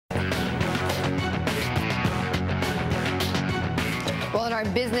in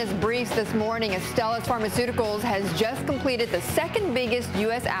our business briefs this morning, Astellas Pharmaceuticals has just completed the second biggest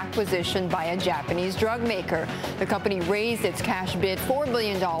U.S. acquisition by a Japanese drug maker. The company raised its cash bid $4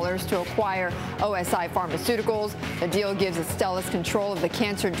 billion to acquire OSI Pharmaceuticals. The deal gives Astellas control of the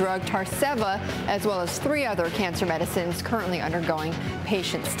cancer drug Tarceva, as well as 3 other cancer medicines currently undergoing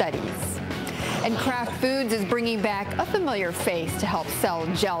patient studies. And Kraft Foods is bringing back a familiar face to help sell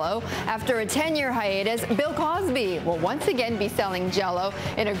Jell-O. After a 10-year hiatus, Bill Cosby will once again be selling Jell-O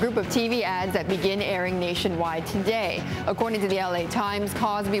in a group of TV ads that begin airing nationwide today. According to the LA Times,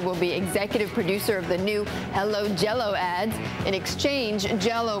 Cosby will be executive producer of the new Hello Jell-O ads. In exchange,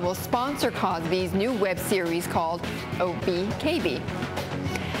 Jell-O will sponsor Cosby's new web series called OBKB.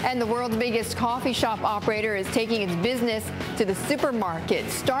 And the world's biggest coffee shop operator is taking its business to the supermarket.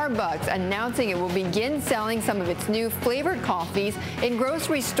 Starbucks announcing it will begin selling some of its new flavored coffees in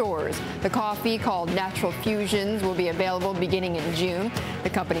grocery stores. The coffee, called Natural Fusions, will be available beginning in June.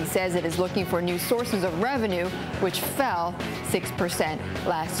 The company says it is looking for new sources of revenue, which fell 6%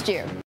 last year.